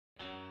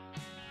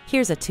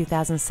Here's a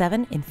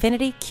 2007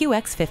 INFINITI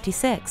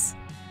QX56.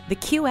 The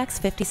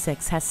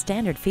QX56 has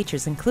standard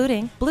features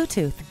including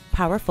Bluetooth,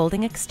 power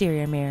folding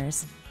exterior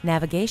mirrors,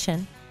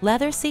 navigation,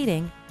 leather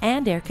seating,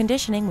 and air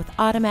conditioning with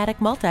automatic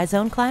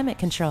multi-zone climate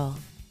control.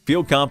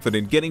 Feel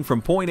confident getting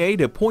from point A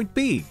to point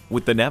B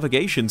with the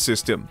navigation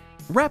system.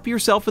 Wrap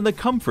yourself in the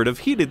comfort of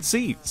heated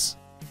seats.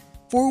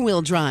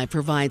 Four-wheel drive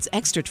provides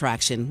extra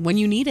traction when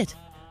you need it.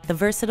 The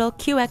versatile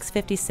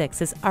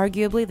QX56 is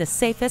arguably the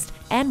safest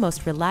and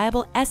most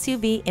reliable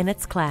SUV in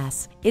its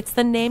class. It's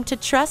the name to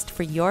trust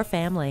for your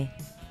family.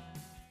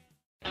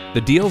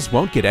 The deals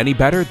won't get any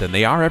better than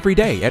they are every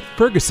day at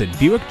Ferguson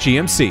Buick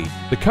GMC.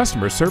 The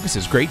customer service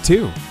is great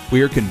too.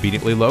 We are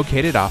conveniently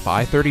located off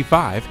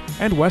I-35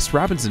 and West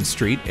Robinson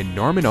Street in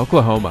Norman,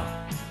 Oklahoma.